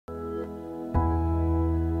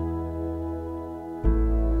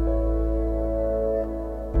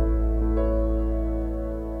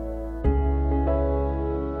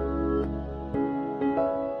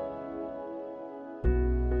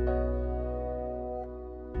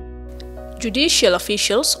Judicial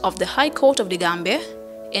officials of the High Court of the Gambia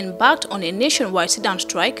embarked on a nationwide sit-down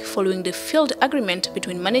strike following the failed agreement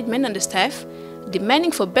between management and the staff,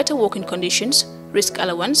 demanding for better working conditions, risk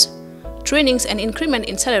allowance, trainings and increment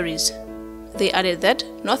in salaries. They added that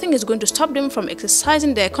nothing is going to stop them from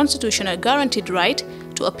exercising their constitutional guaranteed right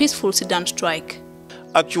to a peaceful sit-down strike.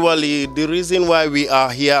 Actually, the reason why we are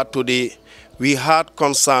here today, we had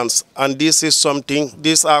concerns, and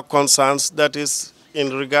these are concerns that is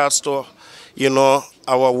in regards to,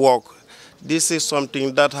 our work. This is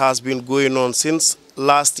something that has been going on since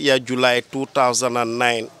last year, July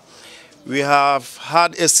 2009. We have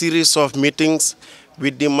had a series of meetings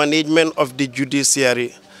with the management of the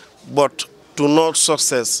judiciary, but to no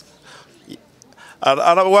success.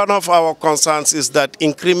 One of our concerns is that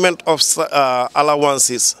increment of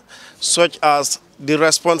allowances, such as the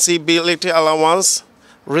responsibility allowance,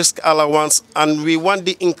 risk allowance, and we want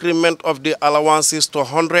the increment of the allowances to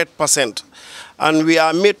 100%. And we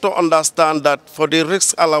are made to understand that for the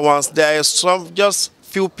risk allowance, there is just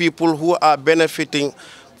few people who are benefiting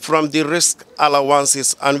from the risk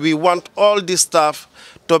allowances, and we want all the staff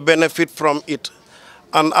to benefit from it.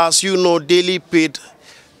 And as you know, daily paid,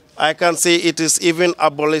 I can say it is even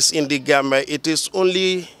abolished in the Gambia. It is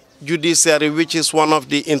only Judiciary, which is one of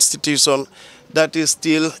the institutions that is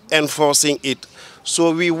still enforcing it.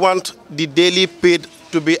 So we want the daily paid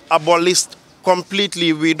to be abolished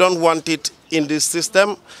completely. We don't want it in the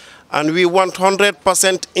system, and we want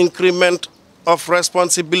 100% increment of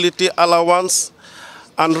responsibility allowance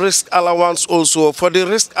and risk allowance also. For the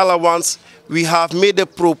risk allowance, we have made a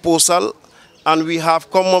proposal and we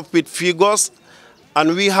have come up with figures,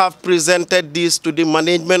 and we have presented this to the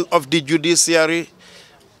management of the judiciary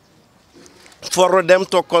for them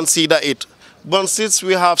to consider it. But since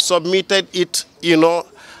we have submitted it,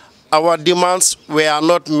 our demands were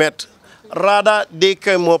not met. Rather, they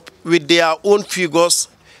came up with their own figures,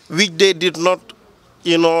 which they did not,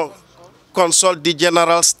 consult the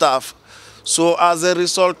general staff. So as a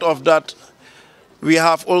result of that, we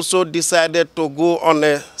have also decided to go on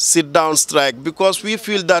a sit-down strike, because we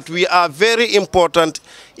feel that we are very important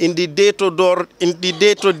in the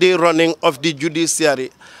day-to-day running of the judiciary.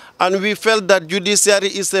 And we felt that judiciary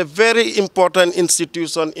is a very important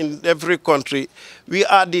institution in every country. We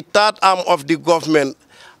are the third arm of the government,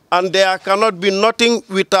 and there cannot be nothing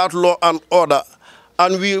without law and order.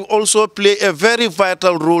 And we also play a very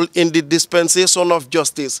vital role in the dispensation of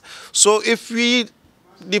justice. So if the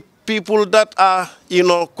people that are,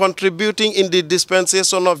 contributing in the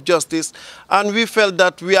dispensation of justice, and we felt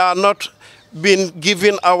that we are not being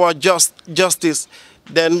given our justice,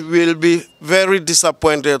 then we'll be very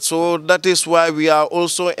disappointed. So that is why we are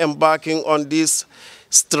also embarking on this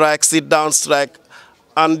strike, sit-down strike.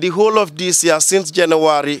 And the whole of this year, since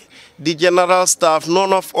January, the general staff,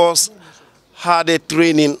 none of us had a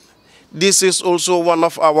training. This is also one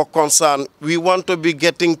of our concerns. We want to be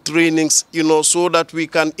getting trainings, so that we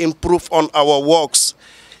can improve on our works.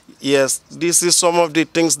 Yes, this is some of the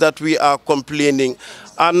things that we are complaining.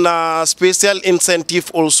 And special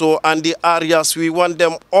incentive also, and the areas, we want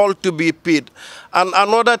them all to be paid. And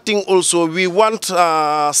another thing also, we want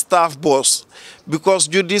staff boss, because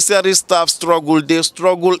judiciary staff struggle. They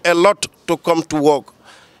struggle a lot to come to work,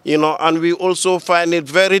 and we also find it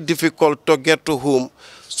very difficult to get to home.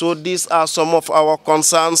 So these are some of our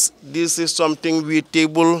concerns. This is something we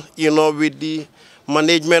table, with the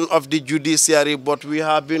management of the judiciary, but we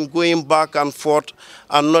have been going back and forth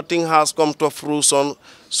and nothing has come to fruition.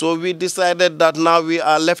 So we decided that now we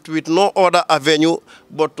are left with no other avenue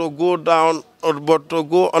but to go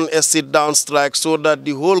on a sit-down strike, so that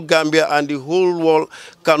the whole Gambia and the whole world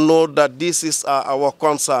can know that this is our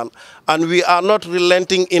concern. And we are not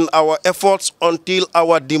relenting in our efforts until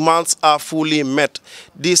our demands are fully met.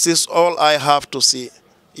 This is all I have to say.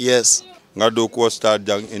 Yes. Ngadoko started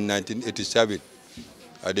in 1987.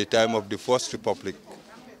 At the time of the First Republic,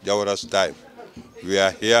 Jawara's time. We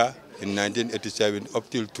are here in 1987 up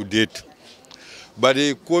till to date. But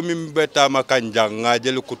the Komim-Beta Makanjang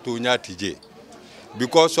ngajelu kutunya tije.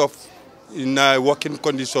 Because of working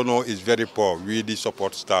condition is very poor, we the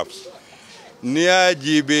support staffs. Near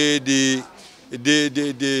GB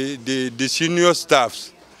the senior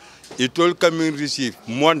staffs, it will come in receive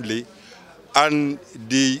monthly, and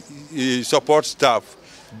the support staff,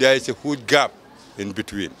 there is a huge gap in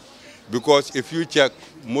between. Because if you check,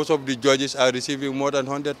 most of the judges are receiving more than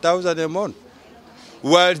 100,000 a month,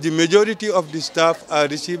 while the majority of the staff are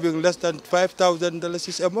receiving less than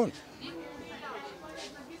 $5,000 a month.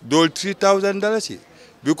 Though $3,000.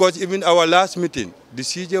 Because even our last meeting, the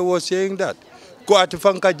CJ was saying that ko ati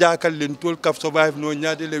fanka jakal len tol kaf survive no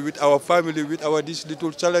nyaadele with our family with our this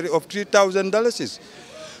little salary of $3,000.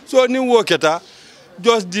 So ni woketa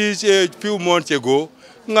just this a few months ago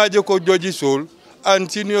ngaje ko joji sol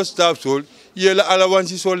and senior staff sol yela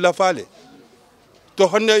allowance sol la fale to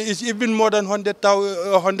is even more than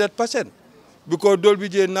 100%. Because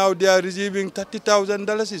Dolby now they are receiving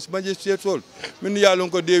 $30,000 magistrate sol.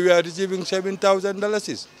 Miniyalonko they were receiving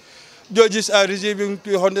 $7,000. Judges are receiving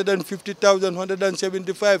 $150,000,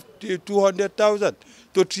 $175,000, $200,000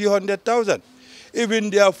 to $300,000. Even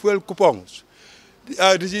their fuel coupons, they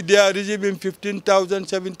are receiving $15,000,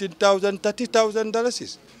 $17,000,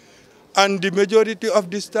 $30,000. And the majority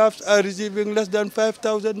of the staffs are receiving less than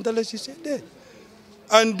 $5,000 a day.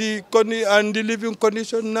 And the living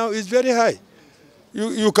condition now is very high.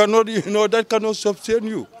 You cannot, that cannot sustain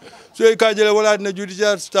you. So you can't get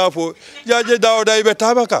judicial staff.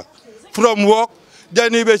 From work,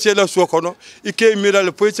 jani be chela sokono. Ike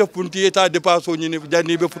miral poisa punti eta depaso nyini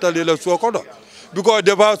jani be futalela sokono. Because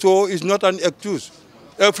depaso is not an excuse.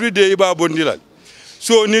 Every day iba bondilal.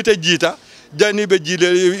 So nite jita jani be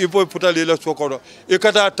jile ipo futalela sokono.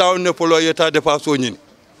 Ikata town ne polo eta depaso nyini.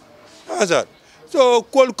 Azat. So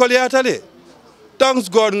koliatale. Thanks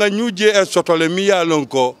God nga New JS sotole miya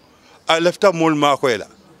lonko a lefta mol makoela.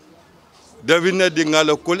 Devine di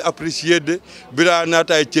ngalo kol appreciate bila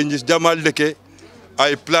nata ay changes jamal deke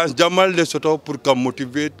ay plans jamal de soto pour ka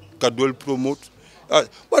motivate ka dol promote.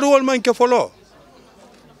 But all man ke follow.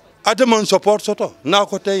 Ataman support soto. Na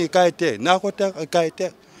ko te kaite, na ko te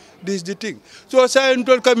kaite. This is the thing. So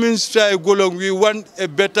Scientol Community Strike Golong, we want a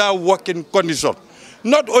better working condition.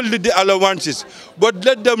 Not only the allowances, but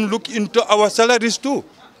let them look into our salaries too.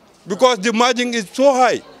 Because the margin is so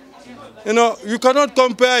high. You cannot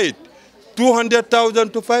compare it.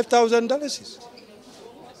 $200,000 to $5,000.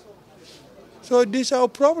 So this is our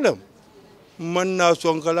problem. Manna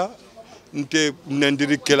Sonkala, Nte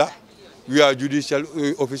Nendiri Kela, we are judicial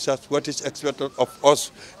officers. What is expected of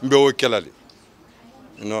us? Mbewe Kelali.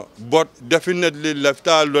 But definitely left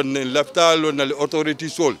alone the authority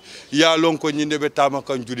soul. Ya long konyine betama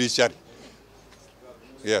kan judiciary.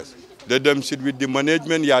 Yes. Let them sit with the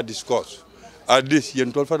management, ya discuss. At least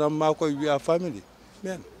yentol fana mako we are family.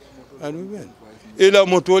 Men and women. Ila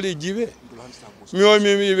motoli jive.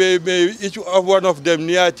 Each of one of them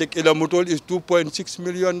near check ila motol is $2.6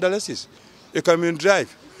 million. You come in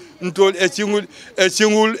drive. Ntol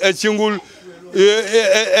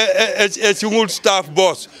a single staff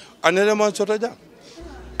boss. Another man sort of.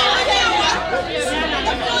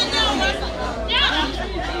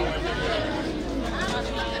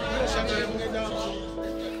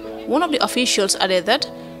 One of the officials added that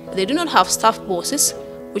they do not have staff bosses,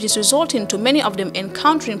 which is resulting to many of them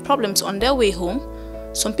encountering problems on their way home.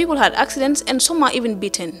 Some people had accidents and some are even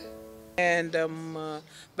beaten. And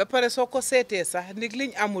bepare soko sete sa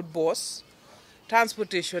nigliñ amul boss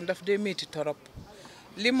transportation daf de metti torop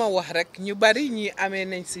lima wax rek ñu bari ñi amé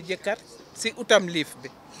nañ ci jëkkar ci utam liif bi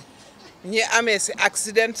ñi amé ci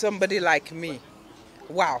accident somebody like me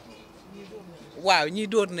wow ñi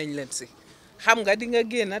door nañ leen ci xam nga di nga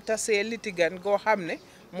génn ta sé litigan go xamné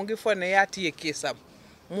mu ngi fone ya tiyé kesam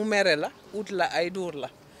mu méré la ut la ay door la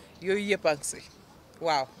yoy yépp ci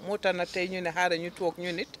waaw mo tana tay ñu né xara ñu tok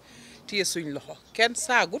ñu nit tiyé suñ loxo ken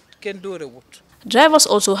sagut ken doore wut. Drivers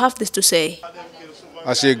also have this to say.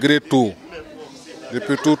 As a grade 2,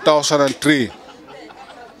 depuis 2003,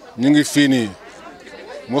 ñu ngi fini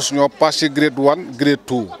mos ñoo passé grade 1, grade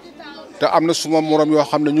 2. Te amna suma morom yo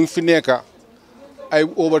xamne ñu ngi fi nekka ay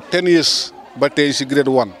over 10 years ba tay ci grade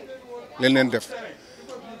 1 leen def.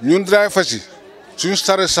 Ñun driver ci suñu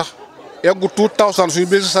sare sax eggu 2000 suñu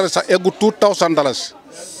bés sare sax eggu $2,000.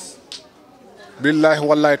 Billahi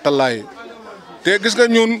wallahi tallahi. Te gis nga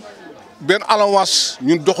ñun ben allowance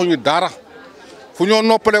ñun doxuñu dara. Fu ñoo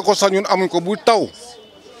noppalé ko sax ñun amuñ ko bu taw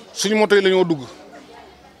suñu moto yi lañu dugg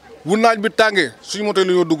bu naaj bi tangé suñu moto yi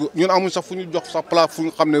lañu dugg ñun amuñ sax fu ñu jox sax place fu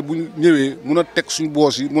ñu xamné bu ñëwé mëna tek suñu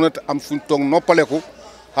boss yi mëna am fuñ tok noppalé ko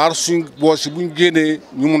xaar suñu boss yi buñu génné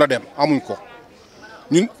ñu mëna dem amuñ ko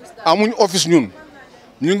ñun amuñ office ñun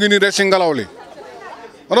ñu ngi ni rek ci ngalaw li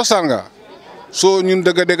understand nga so ñun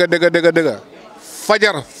dëgg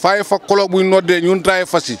fajar fay fa kolo buñ noddé ñun drive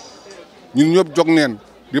fasi ñun ñop jog neen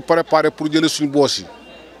di préparer pour jël suñu boss yi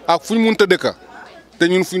ak fuñ mënta dëkk té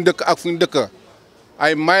ñun fuñ dëkk ak fuñ dëkk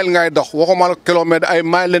ay mile ngay dox waxuma kilomètre ay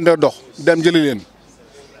mile leen dox dem jëli leen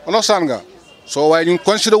understand nga so way ñun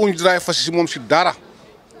consider wuñ drive fasi ci mom ci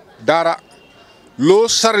dara lo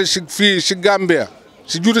sar ci fi ci Gambia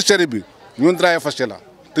ci Judiciary bi ñun drive fasi la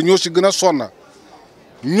té ñoo ci gëna sonna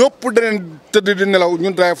ñop dañ teud di nelaw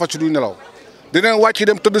ñun drive fasi du nelaw dinañ wàcc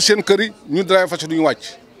dem tëdd seen kër yi ñu driver fas duñu wàcc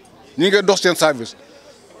ñi ngi dox seen service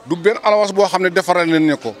du benn allowance boo xam ne defaral leen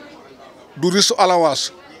ñu ko du risque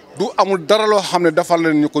allowance du amul dara loo xam ne defal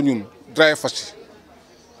leen ñu ko ñun driver fas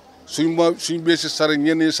suñ bési sare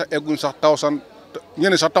ñenn ñi sax egguñ sax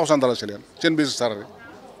ñenn sax $1,000 si leen seen bési sare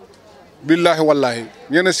billahi wallahi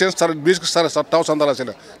ñenn seen sare bési sare sax $1,000 si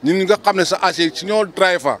leen ñun ñi nga xam ne sax assez si ñoo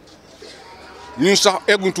driver ñun sax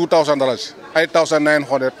egguñ $2,000 ay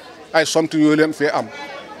 1,900 ay something yooyu leen fee am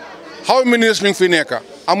how many years mi ngi fi nekk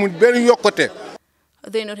amuñ benn yokkute.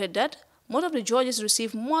 They noted that most of the judges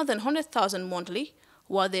receive more than $100,000 monthly,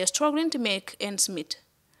 while they are struggling to make ends meet.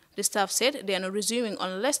 The staff said they are not resuming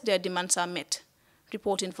unless their demands are met.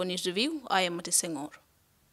 Reporting for News Review, I am Mati Senghor.